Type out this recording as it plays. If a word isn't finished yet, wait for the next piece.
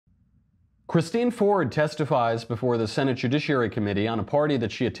Christine Ford testifies before the Senate Judiciary Committee on a party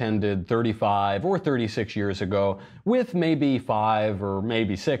that she attended 35 or 36 years ago with maybe 5 or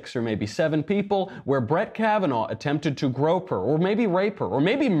maybe 6 or maybe 7 people, where Brett Kavanaugh attempted to grope her or maybe rape her or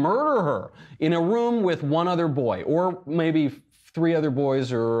maybe murder her in a room with one other boy or maybe 3 other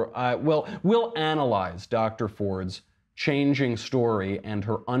boys. Or well, we'll analyze Dr. Ford's changing story and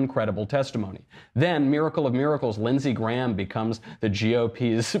her uncredible testimony. Then, miracle of miracles, Lindsey Graham becomes the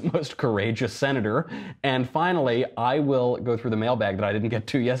GOP's most courageous senator. And finally, I will go through the mailbag that I didn't get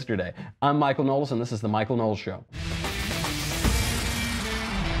to yesterday. I'm Michael Knowles, and this is The Michael Knowles Show.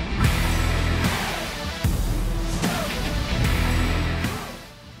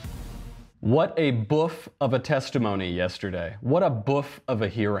 What a boof of a testimony yesterday. What a boof of a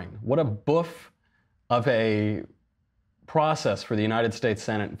hearing. What a boof of a process for the United States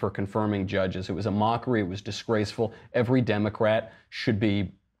Senate for confirming judges. It was a mockery. It was disgraceful. Every Democrat should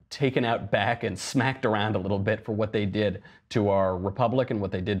be taken out back and smacked around a little bit for what they did to our republic and what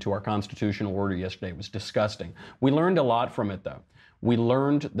they did to our constitutional order yesterday. It was disgusting. We learned a lot from it, though. We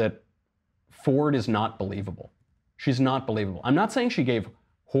learned that Ford is not believable. She's not believable. I'm not saying she gave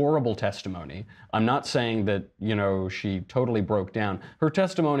horrible testimony. I'm not saying that, she totally broke down. Her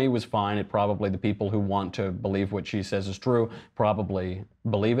testimony was fine. It probably, the people who want to believe what she says is true probably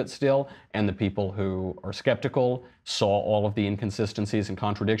believe it still, and the people who are skeptical saw all of the inconsistencies and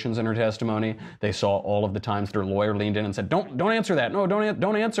contradictions in her testimony. They saw all of the times that her lawyer leaned in and said, don't answer that. No,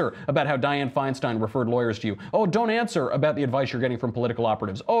 don't answer about how Dianne Feinstein referred lawyers to you. Oh, don't answer about the advice you're getting from political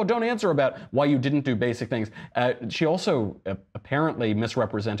operatives. Oh, don't answer about why you didn't do basic things. She also apparently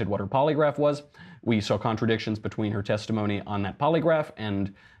misrepresented what her polygraph was. We saw contradictions between her testimony on that polygraph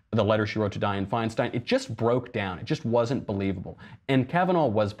and the letter she wrote to Dianne Feinstein. It just broke down. It just wasn't believable. And Kavanaugh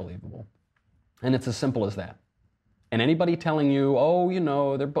was believable. And it's as simple as that. And anybody telling you,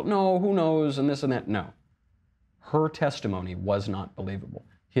 no, who knows, and this and that, no. Her testimony was not believable.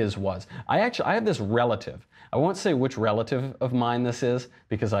 His was. I have this relative. I won't say which relative of mine this is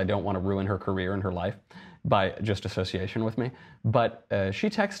because I don't want to ruin her career and her life by just association with me. But she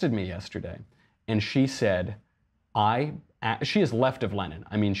texted me yesterday, and she said, she is left of Lenin.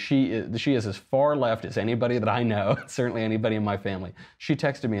 I mean, she is as far left as anybody that I know, certainly anybody in my family. She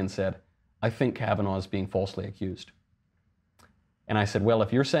texted me and said, I think Kavanaugh is being falsely accused. And I said, well,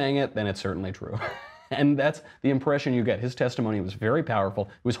 if you're saying it, then it's certainly true. And that's the impression you get. His testimony was very powerful.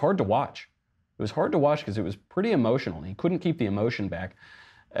 It was hard to watch. It was hard to watch because it was pretty emotional. He couldn't keep the emotion back.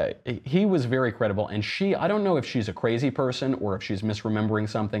 He was very credible, and I don't know if she's a crazy person or if she's misremembering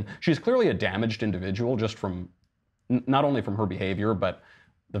something. She's clearly a damaged individual just from, not only from her behavior, but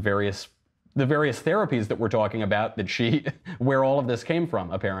the various therapies that we're talking about where all of this came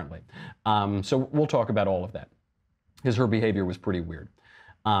from, apparently. So we'll talk about all of that, because her behavior was pretty weird.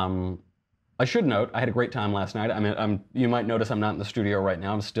 I should note, I had a great time last night. I mean, you might notice I'm not in the studio right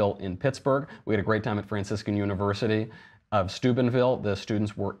now. I'm still in Pittsburgh. We had a great time at Franciscan University of Steubenville. The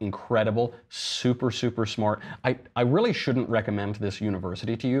students were incredible, super, super smart. I really shouldn't recommend this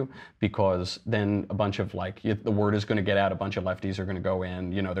university to you, because then a bunch of the word is going to get out, a bunch of lefties are going to go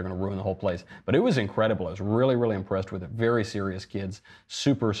in, they're going to ruin the whole place. But it was incredible. I was really, really impressed with it. Very serious kids,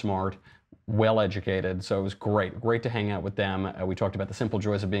 super smart, well-educated, so it was great to hang out with them. We talked about the simple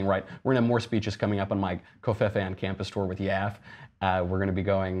joys of being right. We're going to have more speeches coming up on my Covfefe on campus tour with YAF. We're going to be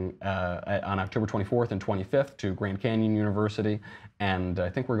going on October 24th and 25th to Grand Canyon University, and I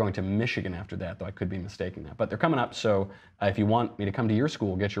think we're going to Michigan after that, though I could be mistaking that. But they're coming up, so if you want me to come to your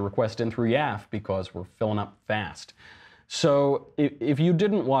school, get your request in through YAF, because we're filling up fast. So if you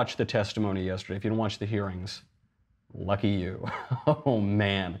didn't watch the testimony yesterday, if you didn't watch the hearings, lucky you. Oh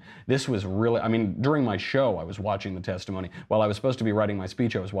man, this was really, during my show I was watching the testimony. While I was supposed to be writing my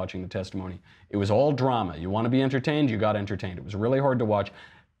speech, I was watching the testimony. It was all drama. You want to be entertained, you got entertained. It was really hard to watch.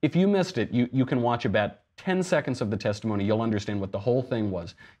 If you missed it, you can watch about 10 seconds of the testimony. You'll understand what the whole thing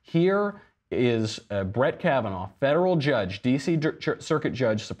was. Here is Brett Kavanaugh, federal judge, D.C. Circuit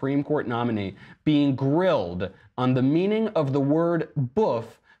Judge, Supreme Court nominee, being grilled on the meaning of the word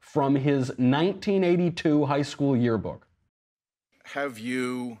boof from his 1982 high school yearbook. Have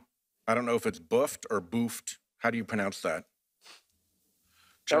you, I don't know if it's boofed or boofed, how do you pronounce that?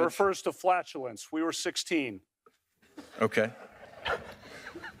 That refers to flatulence. We were 16. Okay.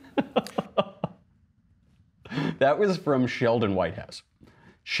 That was from Sheldon Whitehouse.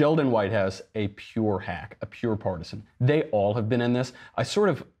 Sheldon Whitehouse, a pure hack, a pure partisan. They all have been in this. I sort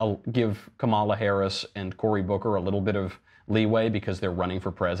of give Kamala Harris and Cory Booker a little bit of leeway because they're running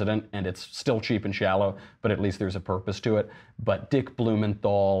for president, and it's still cheap and shallow, but at least there's a purpose to it. But Dick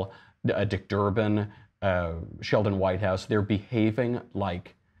Blumenthal, Dick Durbin, Sheldon Whitehouse, they're behaving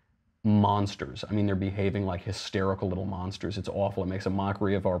like monsters. I mean, they're behaving like hysterical little monsters. It's awful. It makes a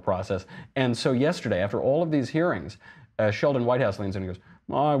mockery of our process. And so yesterday, after all of these hearings, Sheldon Whitehouse leans in and goes,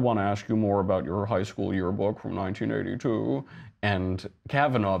 I want to ask you more about your high school yearbook from 1982. And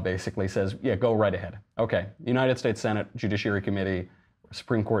Kavanaugh basically says, yeah, go right ahead. Okay, United States Senate Judiciary Committee,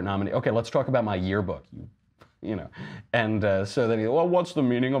 Supreme Court nominee. Okay, let's talk about my yearbook, you know. And so then well, what's the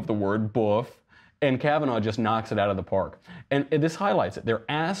meaning of the word boof? And Kavanaugh just knocks it out of the park. And this highlights it. They're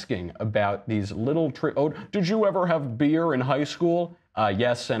asking about these little oh, did you ever have beer in high school?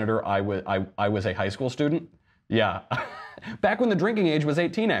 Yes, Senator, I was a high school student. Yeah. Back when the drinking age was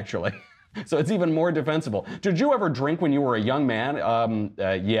 18, actually. So it's even more defensible. Did you ever drink when you were a young man?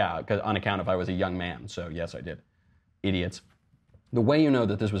 Yeah, on account of I was a young man. So yes, I did. Idiots. The way you know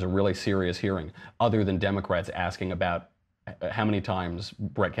that this was a really serious hearing, other than Democrats asking about how many times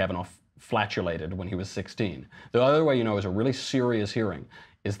Brett Kavanaugh flatulated when he was 16. The other way you know it was a really serious hearing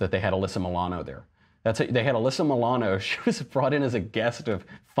is that they had Alyssa Milano there. They had Alyssa Milano. She was brought in as a guest of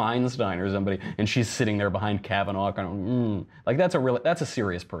Feinstein or somebody, and she's sitting there behind Kavanaugh, kind of, like that's a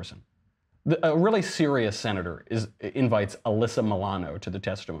serious person. A really serious senator invites Alyssa Milano to the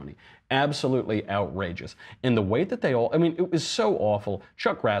testimony. Absolutely outrageous. And the way that they all, I mean, it was so awful.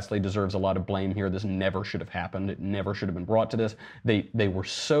 Chuck Grassley deserves a lot of blame here. This never should have happened. It never should have been brought to this. They were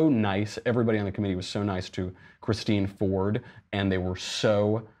so nice. Everybody on the committee was so nice to Christine Ford, and they were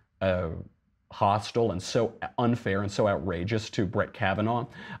so hostile and so unfair and so outrageous to Brett Kavanaugh.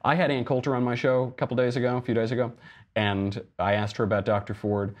 I had Ann Coulter on my show a few days ago, and I asked her about Dr.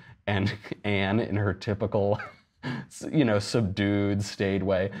 Ford, and Ann, in her typical, subdued, staid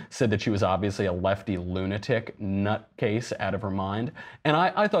way, said that she was obviously a lefty lunatic nutcase out of her mind. And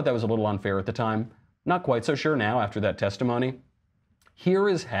I thought that was a little unfair at the time. Not quite so sure now after that testimony. Here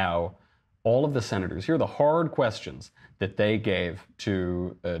is how all of the senators, here are the hard questions that they gave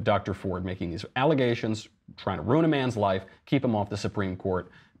to Dr. Ford, making these allegations, trying to ruin a man's life, keep him off the Supreme Court,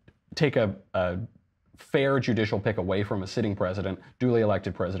 take a fair judicial pick away from a sitting president, duly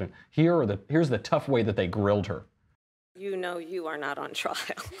elected president. Here's the tough way that they grilled her. You know you are not on trial.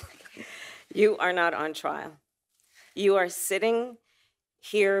 You are not on trial. You are sitting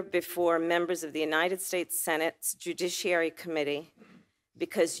here before members of the United States Senate's Judiciary Committee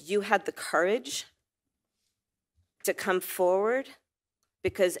because you had the courage to come forward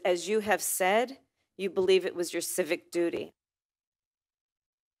because, as you have said, you believe it was your civic duty.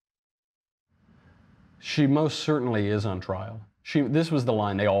 She most certainly is on trial. This was the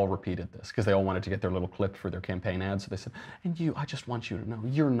line, they all repeated this because they all wanted to get their little clip for their campaign ads. So they said, and I just want you to know,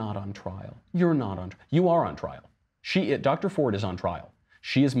 you're not on trial. You're not on trial. You are on trial. Dr. Ford is on trial.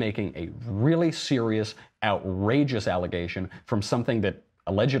 She is making a really serious, outrageous allegation from something that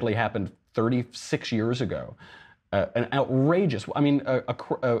allegedly happened 36 years ago. An outrageous, I mean,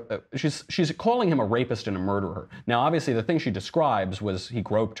 she's calling him a rapist and a murderer. Now, obviously, the thing she describes was he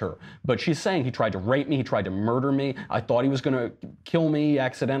groped her, but she's saying he tried to rape me, he tried to murder me, I thought he was going to kill me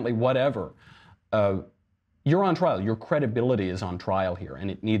accidentally, whatever. You're on trial. Your credibility is on trial here, and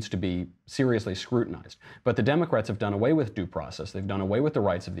it needs to be seriously scrutinized. But the Democrats have done away with due process. They've done away with the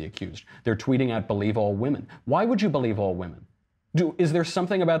rights of the accused. They're tweeting out, believe all women. Why would you believe all women? Is there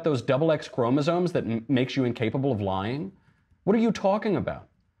something about those XX chromosomes that makes you incapable of lying? What are you talking about?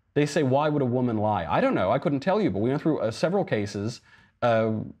 They say, why would a woman lie? I don't know. I couldn't tell you, but we went through several cases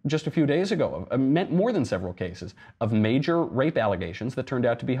just a few days ago, more than several cases, of major rape allegations that turned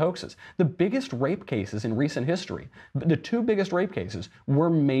out to be hoaxes. The biggest rape cases in recent history, the two biggest rape cases,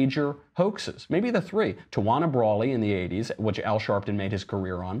 were major hoaxes. Maybe the three. Tawana Brawley in the 80s, which Al Sharpton made his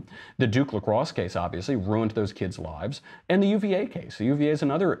career on. The Duke lacrosse case, obviously, ruined those kids' lives. And the UVA case. The UVA is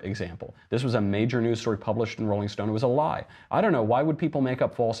another example. This was a major news story published in Rolling Stone. It was a lie. I don't know. Why would people make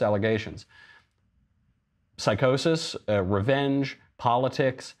up false allegations? Psychosis, revenge,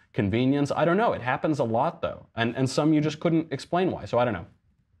 politics, convenience. I don't know. It happens a lot, though. And some you just couldn't explain why. So I don't know.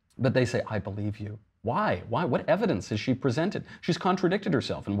 But they say, I believe you. Why? Why? What evidence has she presented? She's contradicted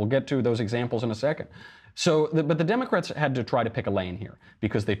herself, and we'll get to those examples in a second. But the Democrats had to try to pick a lane here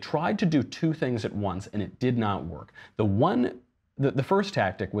because they tried to do two things at once, and it did not work. The first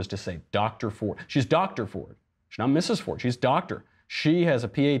tactic was to say, Dr. Ford. She's Dr. Ford. She's not Mrs. Ford. She's Dr. She has a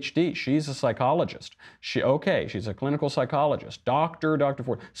PhD. She's a psychologist. She's a clinical psychologist. Dr.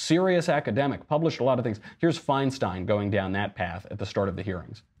 Ford, serious academic, published a lot of things. Here's Feinstein going down that path at the start of the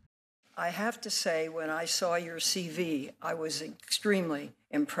hearings. I have to say, when I saw your CV, I was extremely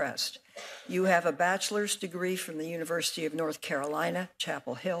impressed. You have a bachelor's degree from the University of North Carolina,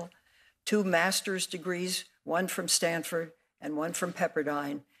 Chapel Hill, 2 master's degrees, one from Stanford and one from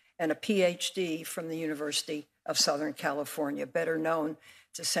Pepperdine, and a PhD from the University of Southern California, better known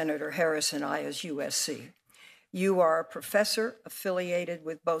to Senator Harris and I as USC. You are a professor affiliated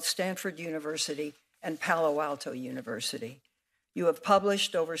with both Stanford University and Palo Alto University. You have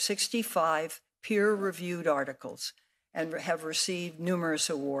published over 65 peer-reviewed articles and have received numerous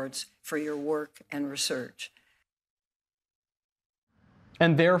awards for your work and research.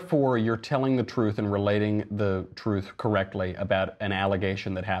 And therefore, you're telling the truth and relating the truth correctly about an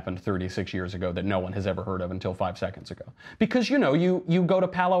allegation that happened 36 years ago that no one has ever heard of until 5 seconds ago. Because, you know, you go to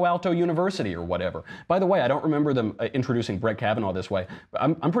Palo Alto University or whatever. By the way, I don't remember them introducing Brett Kavanaugh this way.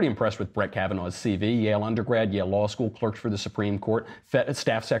 I'm pretty impressed with Brett Kavanaugh's CV. Yale undergrad, Yale Law School, clerked for the Supreme Court,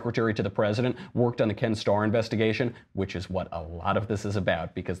 staff secretary to the president, worked on the Ken Starr investigation, which is what a lot of this is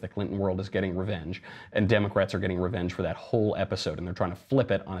about, because the Clinton world is getting revenge, and Democrats are getting revenge for that whole episode, and they're trying to flip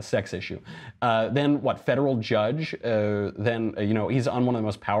it on a sex issue. Then what, federal judge, you know, he's on one of the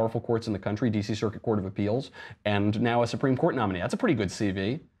most powerful courts in the country, D.C. Circuit Court of Appeals, and now a Supreme Court nominee. That's a pretty good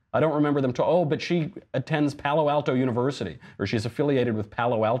CV. I don't remember them but she attends Palo Alto University, or she's affiliated with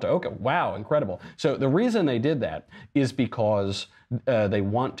Palo Alto. Okay, wow, incredible. So the reason they did that is because they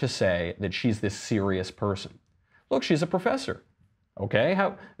want to say that she's this serious person. Look, she's a professor. Okay,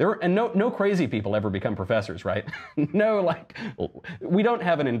 no crazy people ever become professors, right? No, like, we don't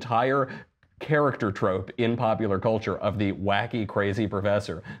have an entire character trope in popular culture of the wacky, crazy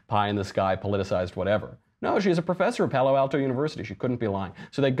professor, pie in the sky, politicized, whatever. No, she's a professor at Palo Alto University. She couldn't be lying.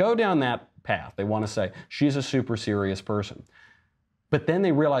 So they go down that path. They want to say she's a super serious person. But then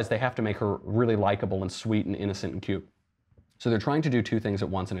they realize they have to make her really likable and sweet and innocent and cute. So they're trying to do two things at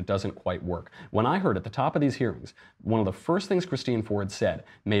once, and it doesn't quite work. When I heard at the top of these hearings, one of the first things Christine Ford said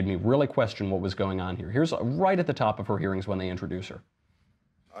made me really question what was going on here. Here's right at the top of her hearings when they introduce her.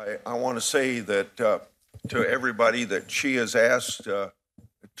 I want to say that to everybody that she has asked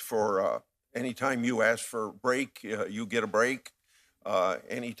for anytime you ask for a break, you get a break.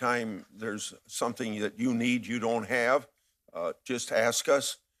 Anytime there's something that you need you don't have, just ask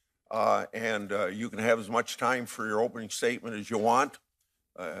us. And you can have as much time for your opening statement as you want,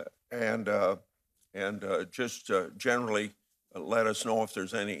 just generally let us know if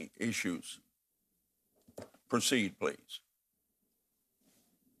there's any issues. Proceed, please.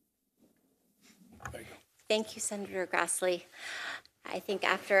 Thank you, Senator Grassley. I think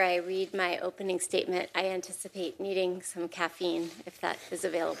after I read my opening statement, I anticipate needing some caffeine, if that is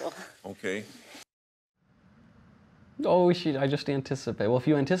available. Okay. Oh, I just anticipate. Well, if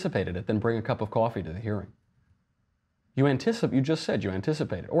you anticipated it, then bring a cup of coffee to the hearing. You just said you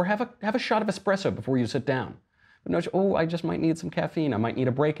anticipated. Or have a shot of espresso before you sit down. But no, oh, I just might need some caffeine. I might need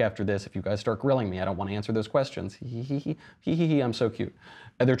a break after this if you guys start grilling me. I don't want to answer those questions. I'm so cute.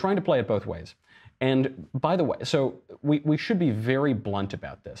 They're trying to play it both ways. And by the way, so we should be very blunt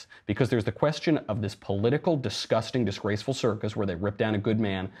about this, because there's the question of this political, disgusting, disgraceful circus where they rip down a good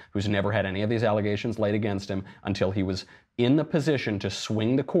man who's never had any of these allegations laid against him until he was in the position to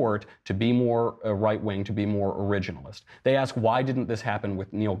swing the court to be more right-wing, to be more originalist. They ask, why didn't this happen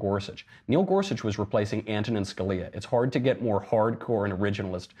with Neil Gorsuch? Neil Gorsuch was replacing Antonin Scalia. It's hard to get more hardcore and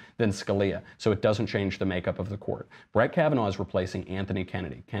originalist than Scalia, so it doesn't change the makeup of the court. Brett Kavanaugh is replacing Anthony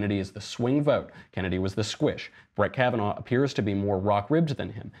Kennedy. Kennedy is the swing vote. Kennedy was the squish. Brett Kavanaugh appears to be more rock-ribbed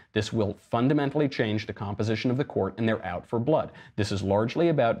than him. This will fundamentally change the composition of the court, and they're out for blood. This is largely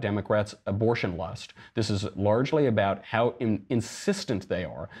about Democrats' abortion lust. This is largely about how insistent they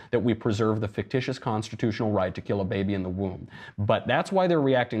are that we preserve the fictitious constitutional right to kill a baby in the womb. But that's why they're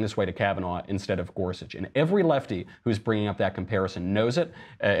reacting this way to Kavanaugh instead of Gorsuch. And every lefty who's bringing up that comparison knows it,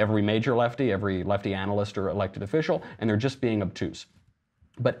 every major lefty, every lefty analyst or elected official, and they're just being obtuse.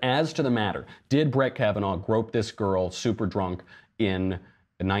 But as to the matter, did Brett Kavanaugh grope this girl super drunk in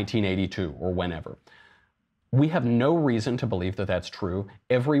 1982 or whenever? We have no reason to believe that that's true.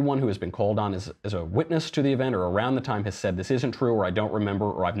 Everyone who has been called on as a witness to the event or around the time has said this isn't true, or I don't remember,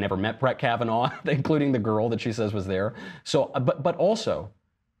 or I've never met Brett Kavanaugh, including the girl that she says was there. So, but also,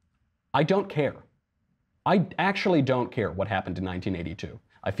 I don't care. I actually don't care what happened in 1982.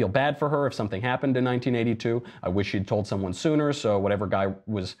 I feel bad for her if something happened in 1982. I wish she'd told someone sooner, so whatever guy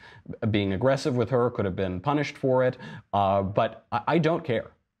was being aggressive with her could have been punished for it. But I don't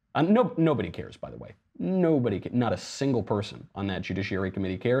care. Nobody cares, by the way. Nobody, not a single person on that Judiciary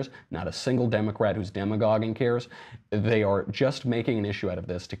Committee cares. Not a single Democrat who's demagoguing cares. They are just making an issue out of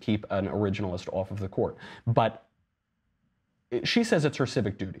this to keep an originalist off of the court. But she says it's her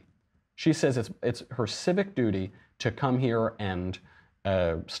civic duty. She says it's her civic duty to come here and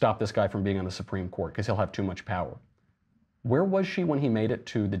stop this guy from being on the Supreme Court because he'll have too much power. Where was she when he made it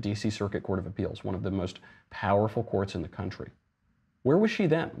to the D.C. Circuit Court of Appeals, one of the most powerful courts in the country? Where was she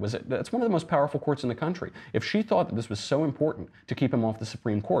then? That's one of the most powerful courts in the country. If she thought that this was so important to keep him off the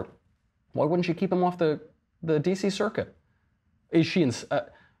Supreme Court, why wouldn't she keep him off the D.C. Circuit? Is she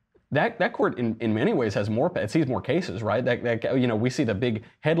that court in many ways has it sees more cases, right? We see the big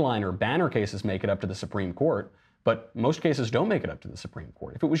headline or banner cases make it up to the Supreme Court, but most cases don't make it up to the Supreme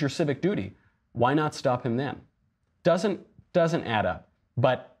Court. If it was your civic duty, why not stop him then? Doesn't add up.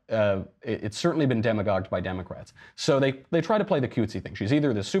 But it's certainly been demagogued by Democrats. So they try to play the cutesy thing. She's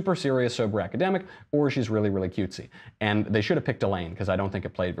either the super serious, sober academic, or she's really, really cutesy. And they should have picked Elaine, because I don't think it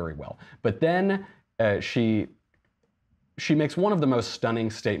played very well. But then she makes one of the most stunning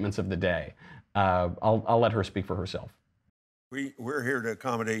statements of the day. I'll let her speak for herself. We're here to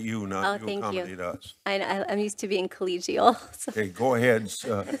accommodate you, not you accommodate us. I'm used to being collegial. So. Okay, go ahead.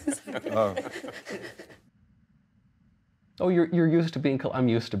 Oh, you're used to being, I'm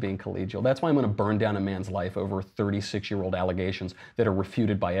used to being collegial. That's why I'm going to burn down a man's life over 36-year-old allegations that are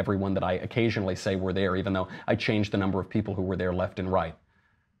refuted by everyone that I occasionally say were there, even though I changed the number of people who were there left and right.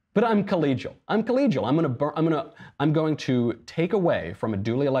 But I'm collegial. I'm collegial. I'm going to take away from a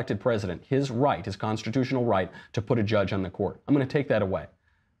duly elected president his right, his constitutional right, to put a judge on the court. I'm going to take that away.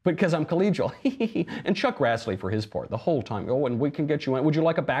 Because I'm collegial. And Chuck Grassley, for his part, the whole time, oh, and we can get you in. Would you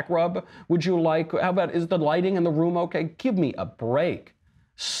like a back rub? Would you like, how about, is the lighting in the room okay? Give me a break.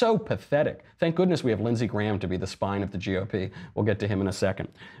 So pathetic. Thank goodness we have Lindsey Graham to be the spine of the GOP. We'll get to him in a second.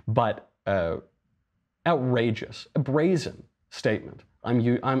 But outrageous, a brazen statement. I'm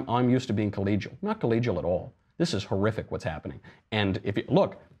used to being collegial. Not collegial at all. This is horrific what's happening. And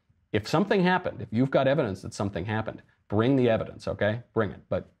if something happened, if you've got evidence that something happened, bring the evidence, okay? Bring it.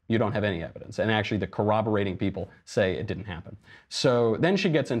 But you don't have any evidence. And actually, the corroborating people say it didn't happen. So then she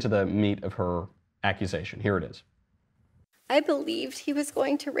gets into the meat of her accusation. Here it is. I believed he was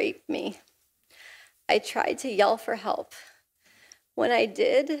going to rape me. I tried to yell for help. When I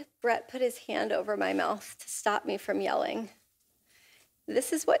did, Brett put his hand over my mouth to stop me from yelling.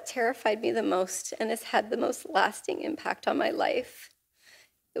 This is what terrified me the most and has had the most lasting impact on my life.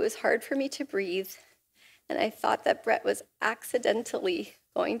 It was hard for me to breathe, and I thought that Brett was accidentally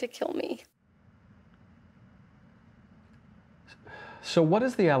going to kill me. So what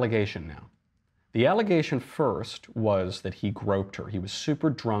is the allegation now? The allegation first was that he groped her. He was super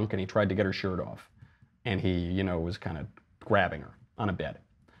drunk and he tried to get her shirt off. And he, was kind of grabbing her on a bed.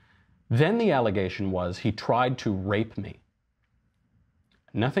 Then the allegation was he tried to rape me.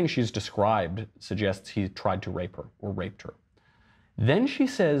 Nothing she's described suggests he tried to rape her or raped her. Then she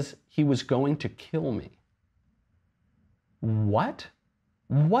says he was going to kill me. What?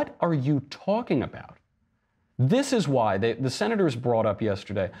 What are you talking about? This is why the senators brought up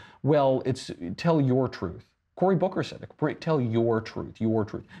yesterday, well, it's tell your truth. Cory Booker said it, tell your truth, your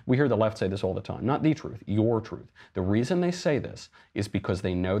truth. We hear the left say this all the time, not the truth, your truth. The reason they say this is because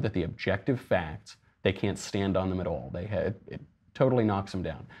they know that the objective facts, they can't stand on them at all. It totally knocks them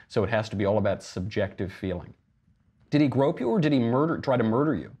down. So it has to be all about subjective feeling. Did he grope you or did he try to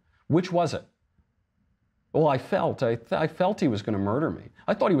murder you? Which was it? Well, I felt he was going to murder me.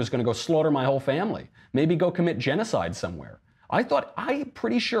 I thought he was going to go slaughter my whole family. Maybe go commit genocide somewhere. I'm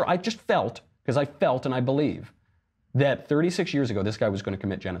pretty sure, I just felt, because I felt and I believe, that 36 years ago this guy was going to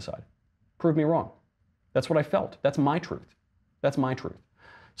commit genocide. Prove me wrong. That's what I felt. That's my truth. That's my truth.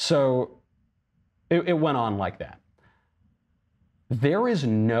 So it went on like that. There is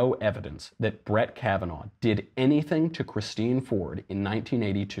no evidence that Brett Kavanaugh did anything to Christine Ford in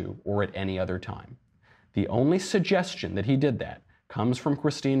 1982 or at any other time. The only suggestion that he did that comes from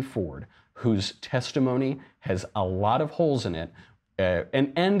Christine Ford, whose testimony has a lot of holes in it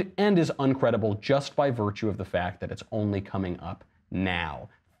and is uncredible just by virtue of the fact that it's only coming up now,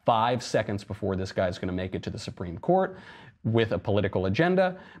 5 seconds before this guy's going to make it to the Supreme Court with a political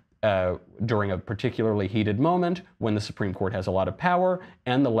agenda. During a particularly heated moment when the Supreme Court has a lot of power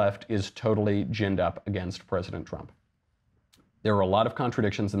and the left is totally ginned up against President Trump. There are a lot of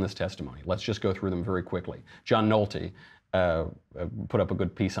contradictions in this testimony. Let's just go through them very quickly. John Nolte put up a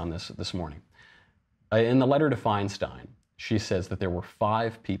good piece on this morning. In the letter to Feinstein, she says that there were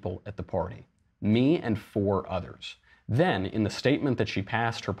 5 people at the party, me and 4 others. Then, in the statement that she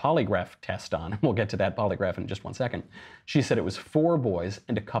passed her polygraph test on, and we'll get to that polygraph in just one second, she said it was 4 boys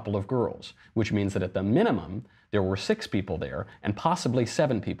and a couple of girls, which means that at the minimum, there were 6 people there and possibly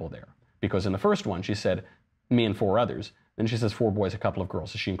 7 people there. Because in the first one, she said, me and 4 others. Then she says 4 boys, a couple of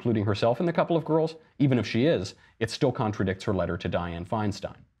girls. Is she including herself in the couple of girls? Even if she is, it still contradicts her letter to Dianne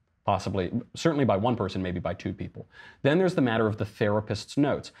Feinstein. Possibly, certainly by 1 person, maybe by 2 people. Then there's the matter of the therapist's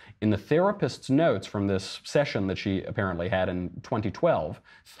notes. In the therapist's notes from this session that she apparently had in 2012,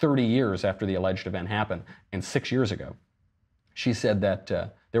 30 years after the alleged event happened, and 6 years ago, She said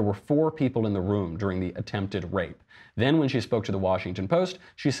that there were 4 people in the room during the attempted rape. Then when she spoke to the Washington Post,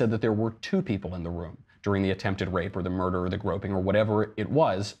 she said that there were 2 people in the room during the attempted rape or the murder or the groping or whatever it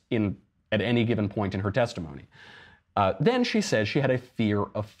was at any given point in her testimony. Then she said she had a fear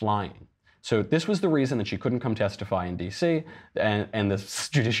of flying. So this was the reason that she couldn't come testify in D.C., and the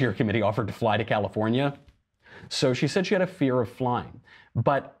Judiciary Committee offered to fly to California. So she said she had a fear of flying.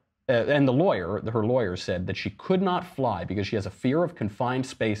 But and her lawyer said that she could not fly because she has a fear of confined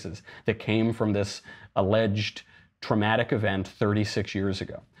spaces that came from this alleged traumatic event 36 years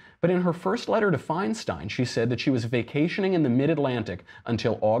ago. But in her first letter to Feinstein, she said that she was vacationing in the mid-Atlantic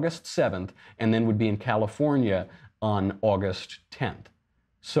until August 7th and then would be in California on August 10th.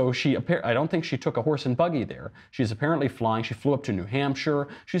 So I don't think she took a horse and buggy there. She's apparently flying. She flew up to New Hampshire.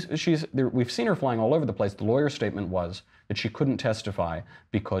 We've seen her flying all over the place. The lawyer's statement was that she couldn't testify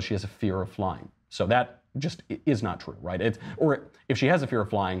because she has a fear of flying. So that just is not true, right? Or if she has a fear of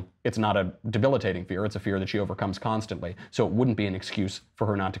flying, it's not a debilitating fear. It's a fear that she overcomes constantly. So it wouldn't be an excuse for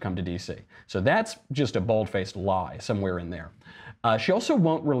her not to come to D.C. So that's just a bald-faced lie somewhere in there. She also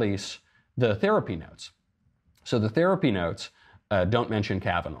won't release the therapy notes. So the therapy notes don't mention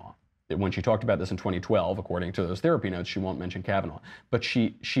Kavanaugh. When she talked about this in 2012, according to those therapy notes, she won't mention Kavanaugh. But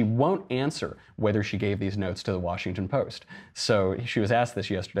she won't answer whether she gave these notes to the Washington Post. So she was asked this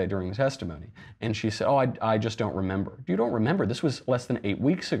yesterday during the testimony, and she said, I just don't remember. You don't remember? This was less than 8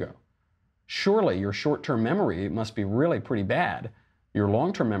 weeks ago. Surely your short-term memory must be really pretty bad. Your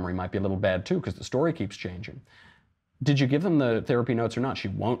long-term memory might be a little bad too, because the story keeps changing. Did you give them the therapy notes or not? She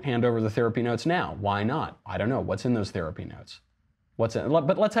won't hand over the therapy notes now. Why not? I don't know. What's in those therapy notes?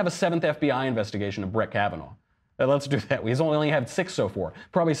 But let's have a 7th FBI investigation of Brett Kavanaugh. Let's do that. He's only had 6 so far.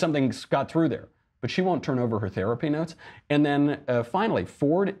 Probably something's got through there. But she won't turn over her therapy notes. And then finally,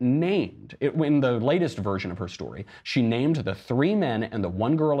 Ford named, in the latest version of her story, she named the 3 men and the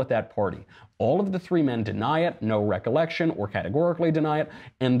 1 girl at that party. All of the 3 men deny it, no recollection, or categorically deny it.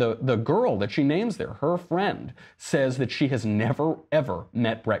 And the girl that she names there, her friend, says that she has never, ever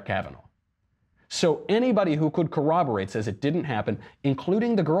met Brett Kavanaugh. So anybody who could corroborate says it didn't happen,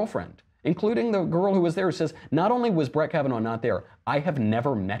 including the girlfriend, including the girl who was there, who says, not only was Brett Kavanaugh not there, I have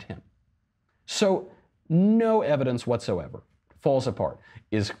never met him. So no evidence whatsoever. Falls apart.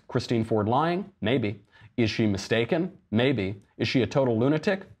 Is Christine Ford lying? Maybe. Is she mistaken? Maybe. Is she a total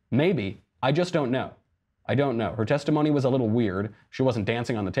lunatic? Maybe. I just don't know. I don't know. Her testimony was a little weird. She wasn't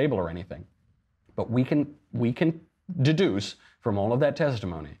dancing on the table or anything. But we can deduce from all of that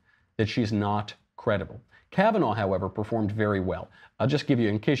testimony that she's not credible. Kavanaugh, however, performed very well. I'll just give you,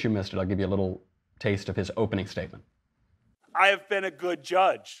 in case you missed it, I'll give you a little taste of his opening statement. I have been a good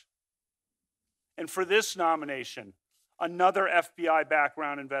judge. And for this nomination, another FBI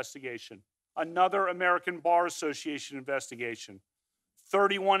background investigation, another American Bar Association investigation,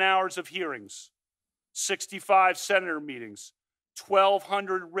 31 hours of hearings, 65 senator meetings,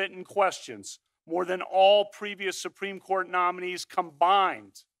 1,200 written questions, more than all previous Supreme Court nominees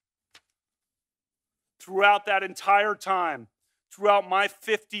combined. Throughout that entire time, throughout my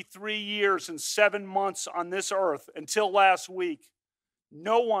 53 years and 7 months on this earth until last week,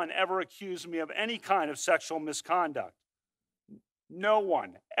 no one ever accused me of any kind of sexual misconduct. No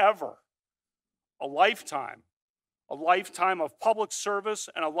one, ever. A lifetime of public service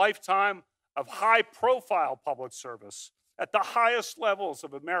and a lifetime of high-profile public service at the highest levels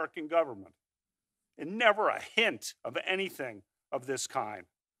of American government. And never a hint of anything of this kind.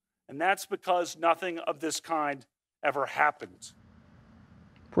 And that's because nothing of this kind ever happened.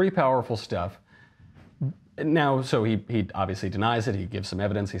 Pretty powerful stuff. Now, so he obviously denies it. He gives some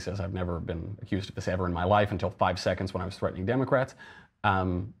evidence. He says, I've never been accused of this ever in my life until 5 seconds when I was threatening Democrats.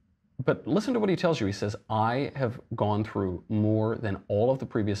 But listen to what he tells you. He says, I have gone through more than all of the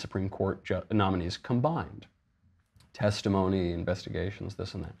previous Supreme Court nominees combined. Testimony, investigations,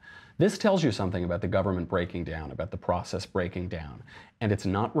 this and that. This tells you something about the government breaking down, about the process breaking down. And it's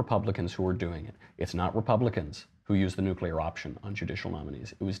not Republicans who are doing it. It's not Republicans who used the nuclear option on judicial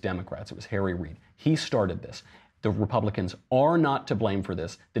nominees. It was Democrats. It was Harry Reid. He started this. The Republicans are not to blame for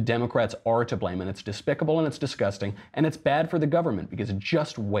this. The Democrats are to blame, and it's despicable and it's disgusting, and it's bad for the government because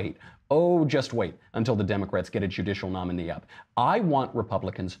just wait, just wait until the Democrats get a judicial nominee up. I want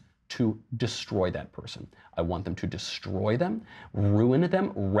Republicans to destroy that person. I want them to destroy them, ruin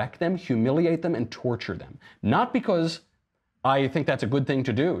them, wreck them, humiliate them, and torture them. Not because I think that's a good thing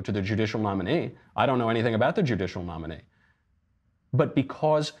to do to the judicial nominee. I don't know anything about the judicial nominee. But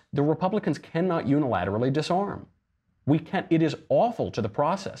because the Republicans cannot unilaterally disarm. We can't. It is awful to the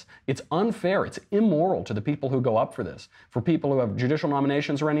process. It's unfair. It's immoral to the people who go up for this, for people who have judicial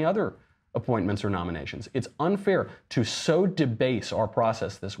nominations or any other appointments or nominations. It's unfair to so debase our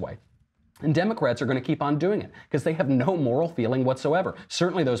process this way. And Democrats are going to keep on doing it because they have no moral feeling whatsoever.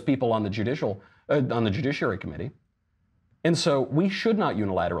 Certainly those people on the Judiciary Committee. And so we should not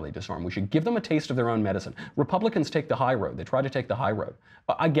unilaterally disarm. We should give them a taste of their own medicine. Republicans take the high road. They try to take the high road.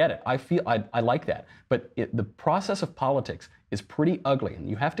 I get it. I like that. But the process of politics is pretty ugly, and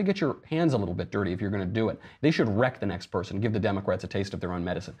you have to get your hands a little bit dirty if you're going to do it. They should wreck the next person, give the Democrats a taste of their own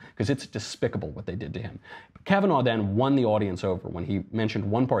medicine, because it's despicable what they did to him. Kavanaugh then won the audience over when he mentioned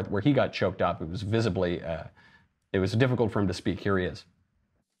one part where he got choked up. It was visibly, it was difficult for him to speak. Here he is.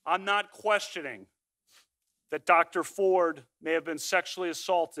 I'm not questioning that Dr. Ford may have been sexually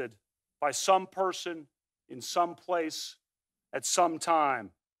assaulted by some person in some place at some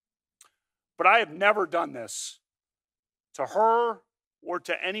time. But I have never done this to her or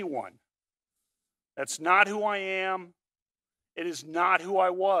to anyone. That's not who I am. It is not who I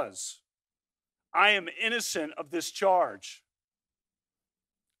was. I am innocent of this charge.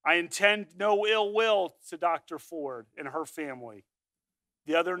 I intend no ill will to Dr. Ford and her family.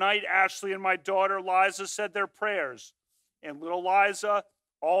 The other night, Ashley and my daughter, Liza, said their prayers. And little Liza,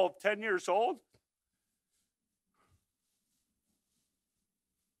 all of 10 years old,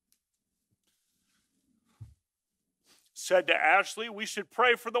 said to Ashley, we should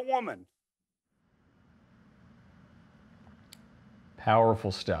pray for the woman.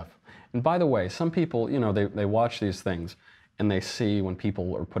 Powerful stuff. And by the way, some people, you know, they watch these things and they see when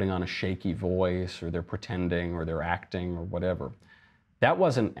people are putting on a shaky voice or they're pretending or they're acting or whatever. That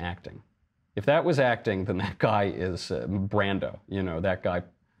wasn't acting. If that was acting, then that guy is Brando. You know, that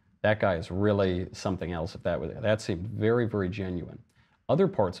guy is really something else. If that seemed very, very genuine. Other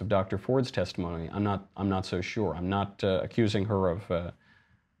parts of Dr. Ford's testimony, I'm not so sure. I'm not accusing her of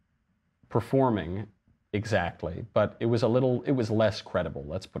performing exactly, but it was less credible.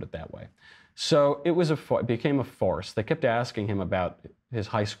 Let's put it that way. So it became a farce. They kept asking him about his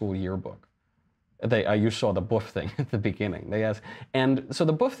high school yearbook. You saw the Buff thing at the beginning. They asked, and so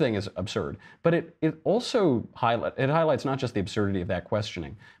the Buff thing is absurd, but it also highlights not just the absurdity of that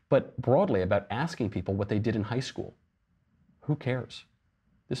questioning, but broadly about asking people what they did in high school. Who cares?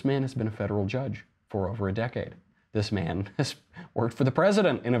 This man has been a federal judge for over a decade. This man has worked for the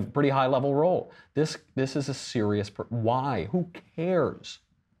president in a pretty high-level role. This is a serious. Why? Who cares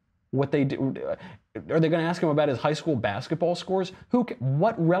what they do? Are they going to ask him about his high school basketball scores?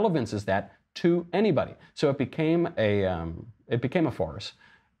 What relevance is that to anybody? So it became a farce.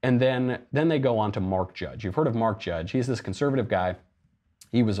 And then they go on to Mark Judge. You've heard of Mark Judge. He's this conservative guy.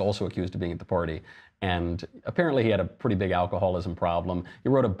 He was also accused of being at the party. And apparently he had a pretty big alcoholism problem. He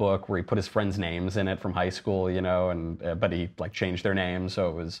wrote a book where he put his friends' names in it from high school, you know, but he changed their names. So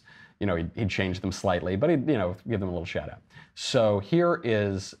it was, you know, he'd changed them slightly, but he'd, you know, give them a little shout out. So here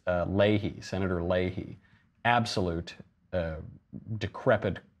is Leahy, Senator Leahy, absolute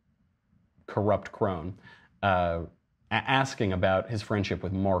decrepit, corrupt crone, asking about his friendship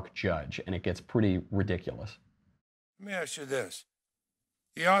with Mark Judge, and it gets pretty ridiculous. Let me ask you this.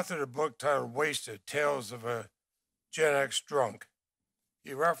 He authored a book titled Wasted, Tales of a Gen X Drunk.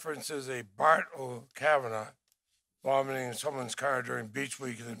 He references a Bart O'Kavanaugh vomiting in someone's car during beach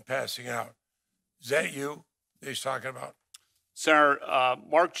week and then passing out. Is that you that he's talking about? Senator,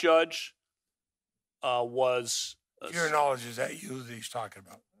 Mark Judge was... To your knowledge, is that you that he's talking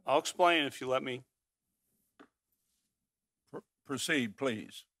about? I'll explain if you let me. Proceed,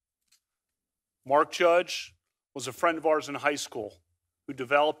 please. Mark Judge was a friend of ours in high school who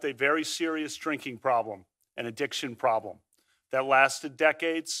developed a very serious drinking problem, an addiction problem that lasted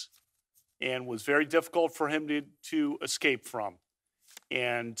decades and was very difficult for him to escape from.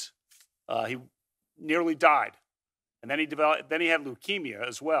 And he nearly died. And then he had leukemia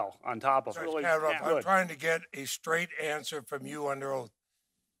as well on top of it. Really, I'm trying to get a straight answer from you under oath.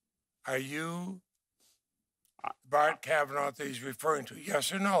 Are you Bart Kavanaugh that he's referring to?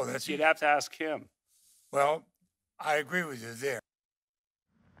 Yes or no? You'd have to ask him. Well, I agree with you there.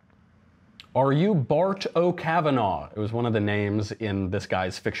 Are you Bart O'Kavanaugh? It was one of the names in this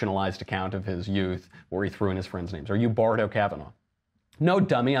guy's fictionalized account of his youth where he threw in his friends' names. Are you Bart O'Kavanaugh? No,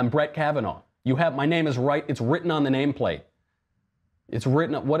 dummy, I'm Brett Kavanaugh. My name is right, it's written on the nameplate. It's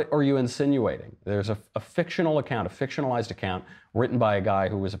written, what are you insinuating? There's a fictional account, a fictionalized account written by a guy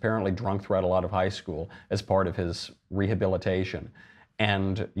who was apparently drunk throughout a lot of high school as part of his rehabilitation.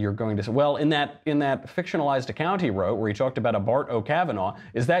 And you're going to say, well, in that fictionalized account he wrote where he talked about a Bart O'Kavanaugh,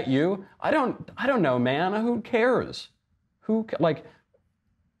 is that you? I don't know, man. Who cares?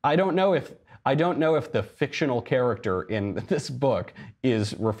 I don't know if the fictional character in this book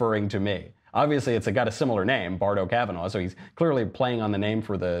is referring to me. Obviously, it's got a similar name, Bardo Kavanaugh, so he's clearly playing on the name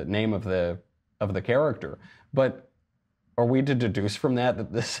for the name of the character. But are we to deduce from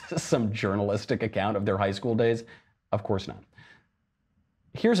that this is some journalistic account of their high school days? Of course not.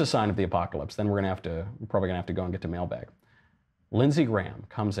 Here's a sign of the apocalypse. Then we're probably gonna have to go and get to mailbag. Lindsey Graham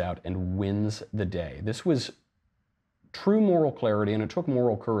comes out and wins the day. This was true moral clarity, and it took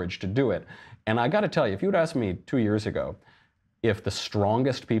moral courage to do it. And I got to tell you, if you had asked me 2 years ago if the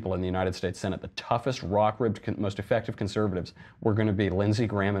strongest people in the United States Senate, the toughest, rock-ribbed, most effective conservatives were going to be Lindsey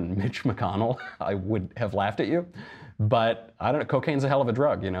Graham and Mitch McConnell, I would have laughed at you. But I don't know, cocaine's a hell of a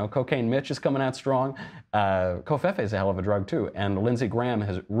drug, you know. Cocaine Mitch is coming out strong. Covfefe is a hell of a drug too. And Lindsey Graham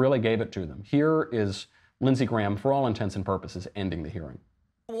has really gave it to them. Here is Lindsey Graham, for all intents and purposes, ending the hearing.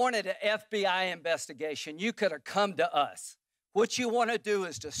 If you wanted an FBI investigation, you could have come to us. What you want to do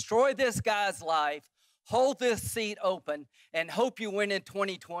is destroy this guy's life, hold this seat open, and hope you win in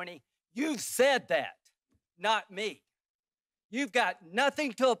 2020. You've said that, not me. You've got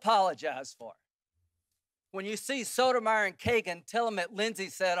nothing to apologize for. When you see Sotomayor and Kagan, tell them that Lindsey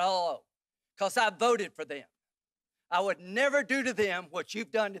said hello, because I voted for them. I would never do to them what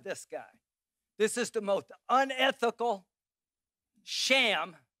you've done to this guy. This is the most unethical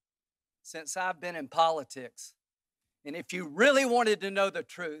sham since I've been in politics. And if you really wanted to know the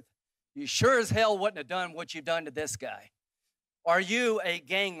truth, you sure as hell wouldn't have done what you've done to this guy. Are you a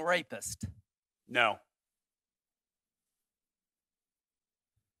gang rapist? No.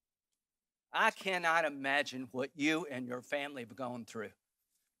 I cannot imagine what you and your family have gone through.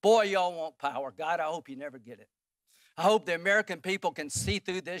 Boy, y'all want power. God, I hope you never get it. I hope the American people can see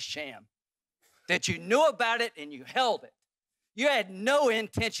through this sham, that you knew about it and you held it. You had no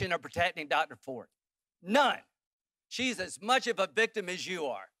intention of protecting Dr. Ford. None. She's as much of a victim as you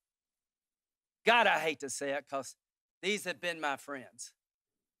are. God, I hate to say it because these have been my friends.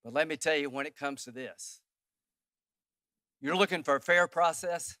 But let me tell you, when it comes to this, you're looking for a fair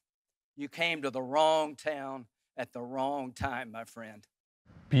process, you came to the wrong town at the wrong time, my friend.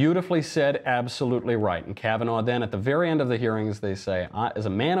 Beautifully said, absolutely right. And Kavanaugh then, at the very end of the hearings, they say, as a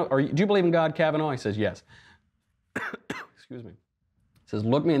man, do you believe in God, Kavanaugh? He says, yes. Excuse me. He says,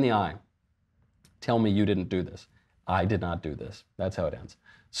 look me in the eye. Tell me you didn't do this. I did not do this. That's how it ends.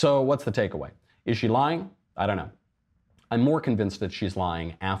 So what's the takeaway? Is she lying? I don't know. I'm more convinced that she's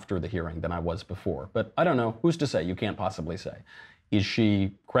lying after the hearing than I was before. But I don't know. Who's to say? You can't possibly say. Is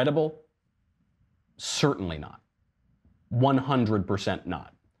she credible? Certainly not. 100%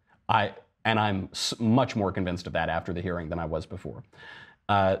 not. I'm much more convinced of that after the hearing than I was before.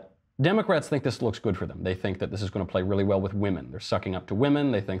 Democrats think this looks good for them. They think that this is going to play really well with women. They're sucking up to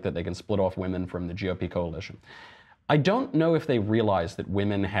women. They think that they can split off women from the GOP coalition. I don't know if they realize that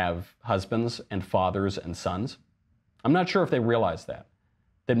women have husbands and fathers and sons. I'm not sure if they realize that.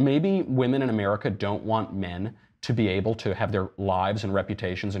 That maybe women in America don't want men to be able to have their lives and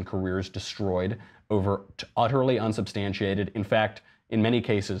reputations and careers destroyed over utterly unsubstantiated, in fact, in many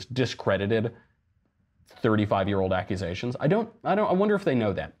cases, discredited 35-year-old accusations. I wonder if they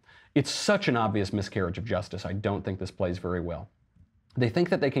know that. It's such an obvious miscarriage of justice. I don't think this plays very well. They think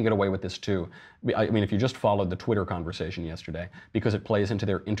that they can get away with this too. I mean, if you just followed the Twitter conversation yesterday, because it plays into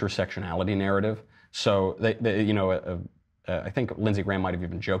their intersectionality narrative. So I think Lindsey Graham might have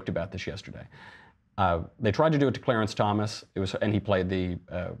even joked about this yesterday. They tried to do it to Clarence Thomas. And he played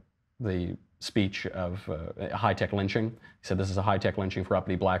the speech of high-tech lynching. He said this is a high-tech lynching for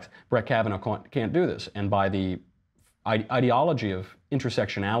uppity blacks. Brett Kavanaugh can't do this. And by the ideology of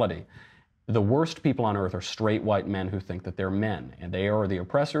intersectionality, the worst people on earth are straight white men who think that they're men, and they are the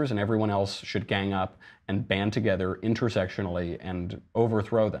oppressors, and everyone else should gang up and band together intersectionally and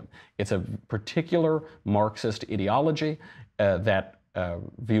overthrow them. It's a particular Marxist ideology that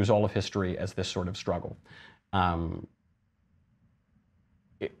views all of history as this sort of struggle.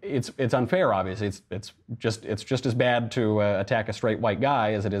 It's unfair, obviously. It's just as bad to attack a straight white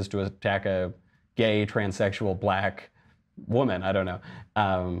guy as it is to attack a gay, transsexual, black woman. I don't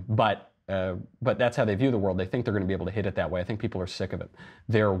know, but that's how they view the world. They think they're going to be able to hit it that way. I think people are sick of it.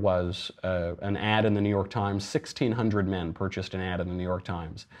 There was an ad in the New York Times. 1,600 men purchased an ad in the New York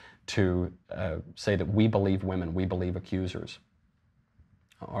Times to say that we believe women, we believe accusers.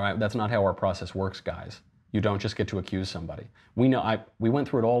 All right, that's not how our process works, guys. You don't just get to accuse somebody. We went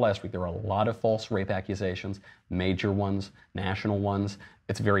through it all last week. There were a lot of false rape accusations, major ones, national ones.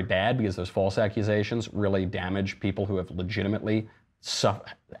 It's very bad because those false accusations really damage people who have legitimately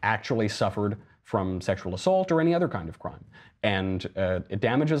actually suffered from sexual assault or any other kind of crime. And it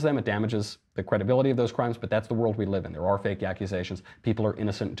damages them, it damages the credibility of those crimes, but that's the world we live in. There are fake accusations. People are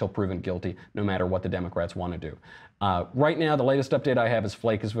innocent until proven guilty, no matter what the Democrats want to do. Right now, the latest update I have is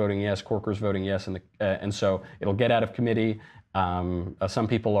Flake is voting yes, Corker's voting yes, and so it'll get out of committee. Some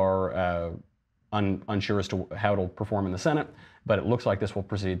people are unsure as to how it'll perform in the Senate, but it looks like this will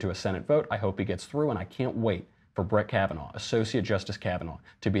proceed to a Senate vote. I hope he gets through, and I can't wait for Brett Kavanaugh, Associate Justice Kavanaugh,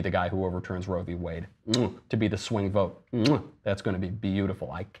 to be the guy who overturns Roe v. Wade, to be the swing vote. That's going to be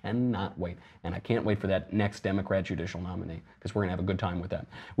beautiful. I cannot wait, and I can't wait for that next Democrat judicial nominee, because we're going to have a good time with that.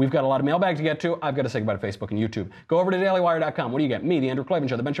 We've got a lot of mailbag to get to. I've got to say goodbye to Facebook and YouTube. Go over to dailywire.com. What do you get? Me, The Andrew Klavan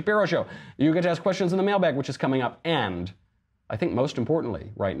Show, The Ben Shapiro Show. You get to ask questions in the mailbag, which is coming up, and I think most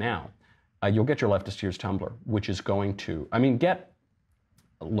importantly right now, you'll get your Leftist Ears Tumblr, which is going to,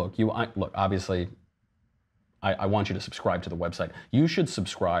 look, obviously, I want you to subscribe to the website. You should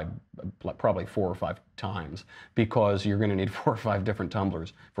subscribe probably 4 or 5 times, because you're going to need 4 or 5 different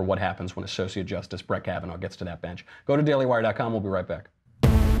tumblers for what happens when Associate Justice Brett Kavanaugh gets to that bench. Go to dailywire.com. We'll be right back.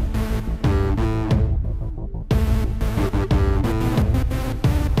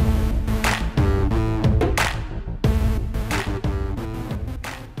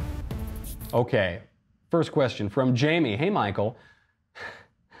 Okay, first question from Jamie. Hey, Michael.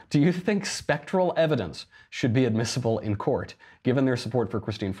 Do you think spectral evidence should be admissible in court? Given their support for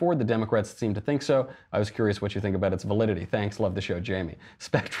Christine Ford, the Democrats seem to think so. I was curious what you think about its validity. Thanks, love the show, Jamie.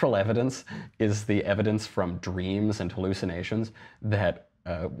 Spectral evidence is the evidence from dreams and hallucinations that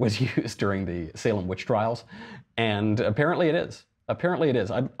was used during the Salem witch trials, and apparently it is. Apparently it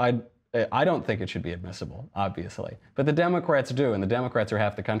is. I don't think it should be admissible, obviously, but the Democrats do, and the Democrats are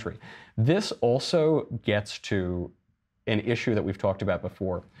half the country. This also gets to an issue that we've talked about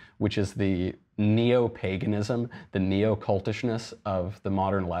before, which is the neo-paganism, the neo-cultishness of the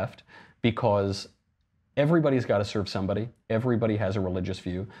modern left, because everybody's got to serve somebody. Everybody has a religious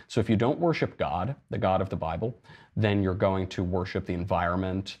view. So if you don't worship God, the God of the Bible, then you're going to worship the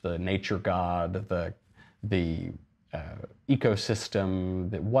environment, the nature God, the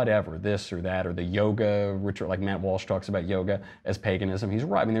ecosystem, whatever, this or that, or the yoga ritual, like Matt Walsh talks about yoga as paganism. He's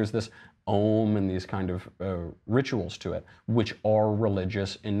right. I mean, there's this Om and these kind of rituals to it, which are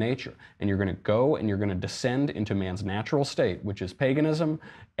religious in nature. And you're going to go and you're going to descend into man's natural state, which is paganism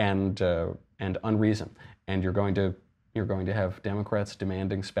and unreason. And you're going to have Democrats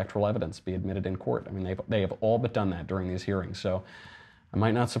demanding spectral evidence be admitted in court. I mean, they have all but done that during these hearings. So I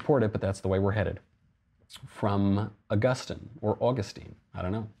might not support it, but that's the way we're headed. From Augustine, or Augustine, I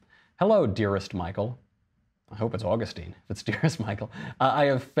don't know. Hello, dearest Michael. I hope it's Augustine, if it's dearest Michael. I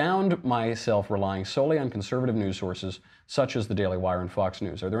have found myself relying solely on conservative news sources, such as the Daily Wire and Fox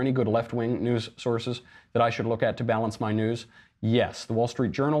News. Are there any good left-wing news sources that I should look at to balance my news? Yes, the Wall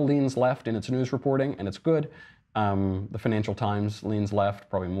Street Journal leans left in its news reporting, and it's good. The Financial Times leans left,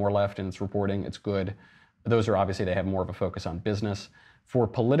 probably more left in its reporting. It's good. Those are obviously, they have more of a focus on business. For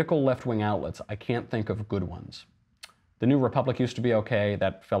political left-wing outlets, I can't think of good ones. The New Republic used to be okay.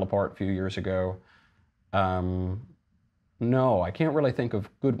 That fell apart a few years ago. No, I can't really think of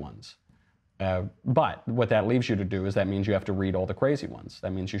good ones. But what that leaves you to do is that means you have to read all the crazy ones.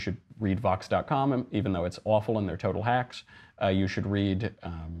 That means you should read Vox.com, even though it's awful and they're total hacks. You should read,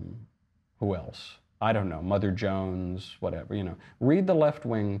 who else? I don't know, Mother Jones, whatever, you know. Read the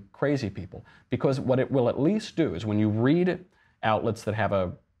left-wing crazy people, because what it will at least do is when you read outlets that have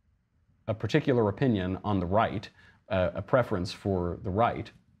a particular opinion on the right, a preference for the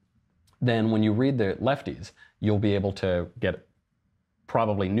right, then when you read the lefties, you'll be able to get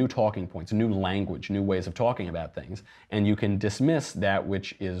probably new talking points, new language, new ways of talking about things, and you can dismiss that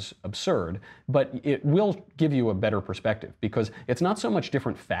which is absurd, but it will give you a better perspective, because it's not so much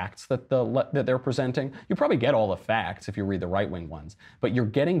different facts that they're presenting. You probably get all the facts if you read the right-wing ones, but you're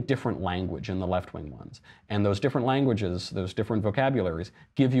getting different language in the left-wing ones, and those different languages, those different vocabularies,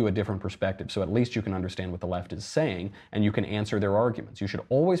 give you a different perspective, so at least you can understand what the left is saying, and you can answer their arguments. You should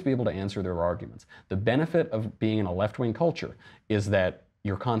always be able to answer their arguments. The benefit of being in a left-wing culture is that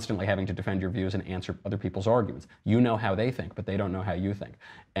you're constantly having to defend your views and answer other people's arguments. You know how they think, but they don't know how you think.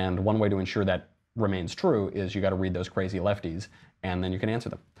 And one way to ensure that remains true is you got to read those crazy lefties, and then you can answer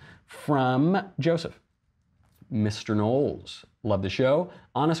them. From Joseph. Mr. Knowles, love the show.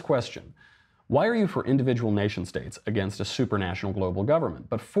 Honest question. Why are you for individual nation states against a supranational global government,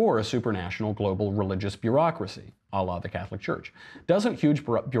 but for a supranational global religious bureaucracy, a la the Catholic Church? Doesn't huge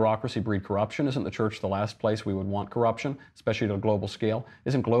bureaucracy breed corruption? Isn't the church the last place we would want corruption, especially at a global scale?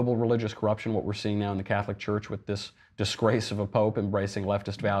 Isn't global religious corruption what we're seeing now in the Catholic Church with this disgrace of a pope embracing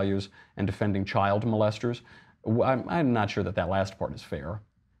leftist values and defending child molesters? I'm not sure that last part is fair.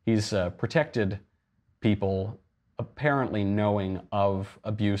 He's protected people apparently knowing of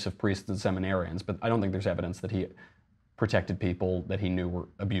abuse of priests and seminarians, but I don't think there's evidence that he protected people that he knew were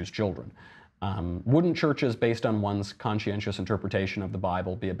abused children. Wouldn't churches, based on one's conscientious interpretation of the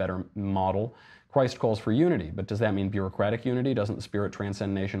Bible, be a better model? Christ calls for unity, but does that mean bureaucratic unity? Doesn't the Spirit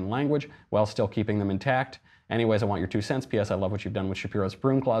transcend nation and language while still keeping them intact? Anyways, I want your 2 cents. P.S. I love what you've done with Shapiro's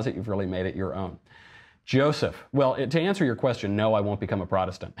broom closet. You've really made it your own. Joseph, well, to answer your question, no, I won't become a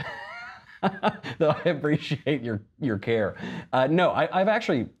Protestant. Though I appreciate your care. No, I've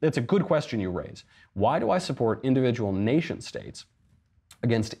actually, it's a good question you raise. Why do I support individual nation states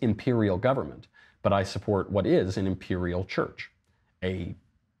against imperial government, but I support what is an imperial church, a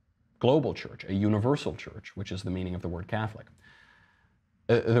global church, a universal church, which is the meaning of the word Catholic?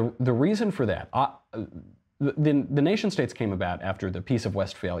 The reason for that, the nation states came about after the Peace of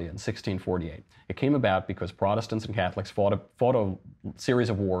Westphalia in 1648. It came about because Protestants and Catholics fought a series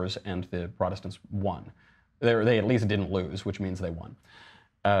of wars, and the Protestants won. They at least didn't lose, which means they won.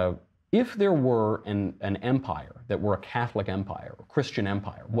 If there were an empire that were a Catholic empire, a Christian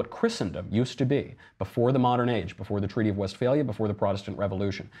empire, what Christendom used to be before the modern age, before the Treaty of Westphalia, before the Protestant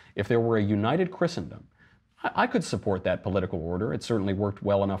Revolution, if there were a united Christendom, I could support that political order. It certainly worked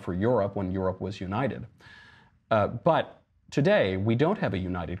well enough for Europe when Europe was united. But today, we don't have a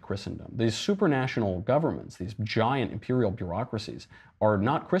united Christendom. These supranational governments, these giant imperial bureaucracies, are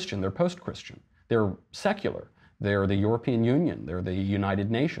not Christian, they're post-Christian. They're secular. They're the European Union, they're the United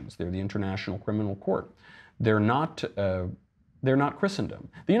Nations, they're the International Criminal Court. They're not Christendom.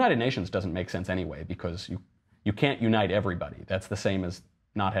 The United Nations doesn't make sense anyway, because you can't unite everybody. That's the same as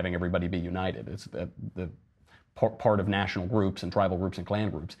not having everybody be united. It's the part of national groups and tribal groups and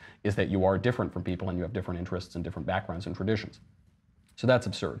clan groups is that you are different from people and you have different interests and different backgrounds and traditions. So that's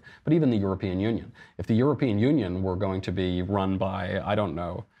absurd. But even the European Union, if the European Union were going to be run by, I don't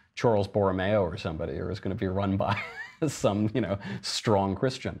know, Charles Borromeo or somebody, or is going to be run by some, strong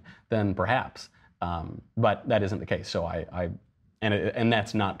Christian, then perhaps. But that isn't the case. So and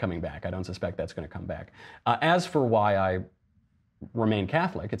that's not coming back. I don't suspect that's going to come back. As for why I remain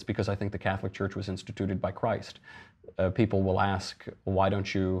Catholic, it's because I think the Catholic Church was instituted by Christ. People will ask, why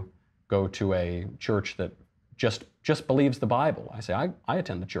don't you go to a church that just believes the Bible? I say, I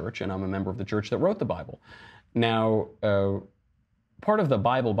attend the church, and I'm a member of the church that wrote the Bible. Now, part of the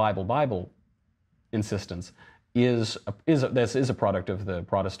Bible insistence is a product of the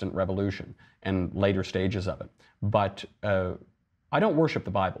Protestant Revolution and later stages of it. But I don't worship the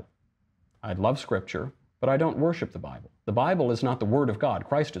Bible. I love Scripture, but I don't worship the Bible. The Bible is not the Word of God.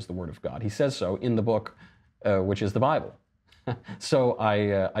 Christ is the Word of God. He says so in the book, which is the Bible. So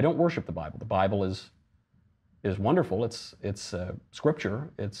I don't worship the Bible. The Bible is wonderful. It's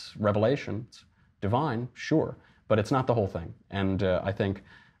Scripture. It's revelation. It's divine, sure. But it's not the whole thing. And I think,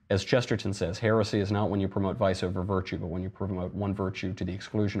 as Chesterton says, heresy is not when you promote vice over virtue, but when you promote one virtue to the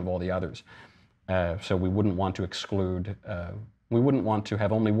exclusion of all the others. So we wouldn't want to exclude, we wouldn't want to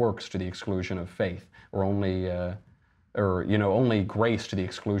have only works to the exclusion of faith, or only grace to the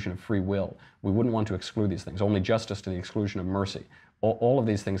exclusion of free will. We wouldn't want to exclude these things. Only justice to the exclusion of mercy. All of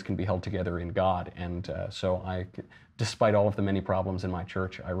these things can be held together in God. And so despite all of the many problems in my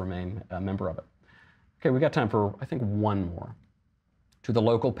church, I remain a member of it. Okay, we got time for, I think, one more. To the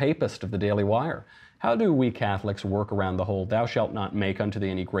local papist of the Daily Wire. How do we Catholics work around the whole "thou shalt not make unto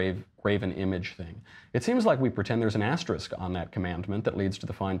thee any graven image" thing? It seems like we pretend there's an asterisk on that commandment that leads to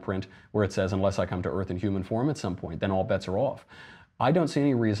the fine print where it says, unless I come to earth in human form at some point, then all bets are off. I don't see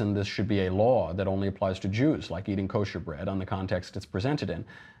any reason this should be a law that only applies to Jews, like eating kosher bread on the context it's presented in.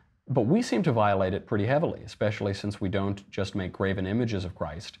 But we seem to violate it pretty heavily, especially since we don't just make graven images of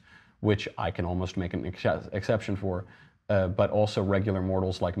Christ, which I can almost make an exception for, but also regular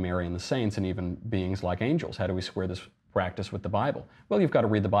mortals like Mary and the saints, and even beings like angels. How do we square this practice with the Bible? Well, you've got to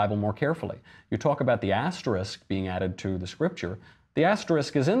read the Bible more carefully. You talk about the asterisk being added to the Scripture. The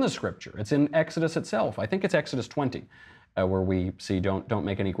asterisk is in the Scripture. It's in Exodus itself. I think it's Exodus 20, where we see don't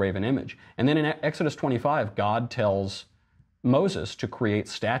make any graven image. And then in Exodus 25, God tells Moses to create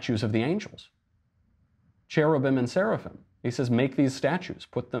statues of the angels, cherubim and seraphim. He says, make these statues,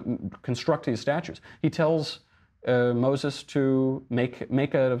 construct these statues. He tells Moses to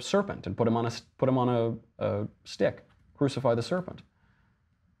make a serpent and put him on a stick, crucify the serpent.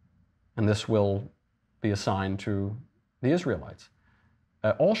 And this will be a sign to the Israelites.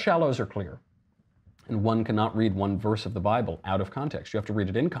 All shallows are clear, and one cannot read one verse of the Bible out of context. You have to read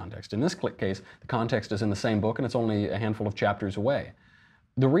it in context. In this case, the context is in the same book, and it's only a handful of chapters away.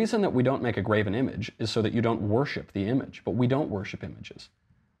 The reason that we don't make a graven image is so that you don't worship the image, but we don't worship images.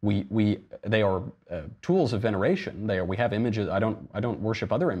 They are tools of veneration. We have images. I don't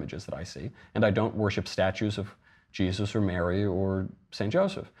worship other images that I see, and I don't worship statues of Jesus or Mary or St.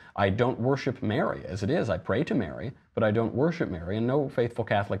 Joseph. I don't worship Mary as it is. I pray to Mary, but I don't worship Mary, and no faithful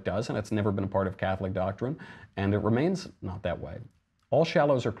Catholic does, and it's never been a part of Catholic doctrine, and it remains not that way. All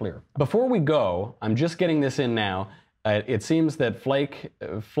shallows are clear. Before we go, I'm just getting this in now. It seems that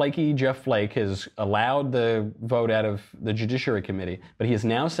flaky Jeff Flake has allowed the vote out of the Judiciary Committee, but he is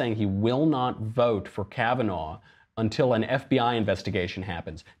now saying he will not vote for Kavanaugh until an FBI investigation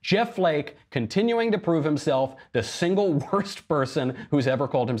happens. Jeff Flake continuing to prove himself the single worst person who's ever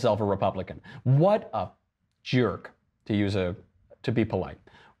called himself a Republican. What a jerk, to be polite.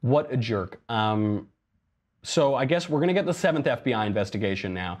 What a jerk. So I guess we're going to get the 7th FBI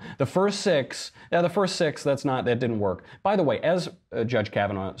investigation now. The first 6, that didn't work. By the way, as Judge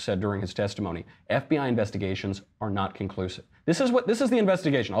Kavanaugh said during his testimony, FBI investigations are not conclusive. This is the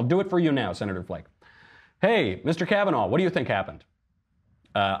investigation. I'll do it for you now, Senator Flake. Hey, Mr. Kavanaugh, what do you think happened?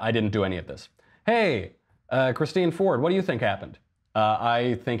 I didn't do any of this. Hey, Christine Ford, what do you think happened?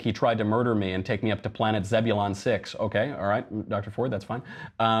 I think he tried to murder me and take me up to planet Zebulon 6. Okay, all right, Dr. Ford, that's fine.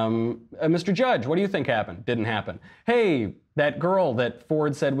 Mr. Judge, what do you think happened? Didn't happen. Hey, that girl that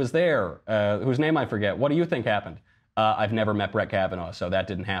Ford said was there, whose name I forget, what do you think happened? I've never met Brett Kavanaugh, so that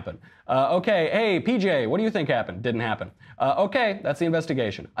didn't happen. Okay, hey, PJ, what do you think happened? Didn't happen. Okay, that's the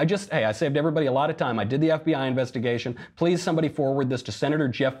investigation. I saved everybody a lot of time. I did the FBI investigation. Please, somebody forward this to Senator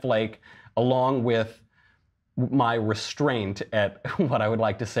Jeff Flake, along with my restraint at what I would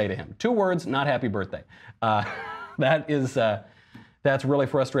like to say to him. 2 words, not happy birthday. That's really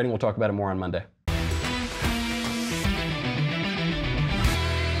frustrating. We'll talk about it more on Monday.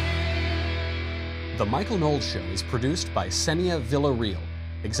 The Michael Knowles Show is produced by Senia Villarreal,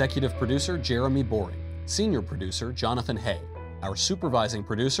 executive producer Jeremy Boring, senior producer Jonathan Hay, our supervising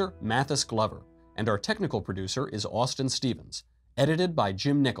producer Mathis Glover, and our technical producer is Austin Stevens, edited by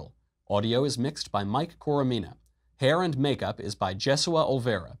Jim Nickel. Audio is mixed by Mike Coromina. Hair and makeup is by Jesua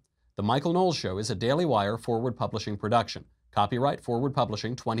Olvera. The Michael Knowles Show is a Daily Wire Forward Publishing production. Copyright Forward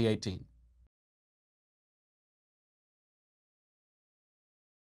Publishing 2018.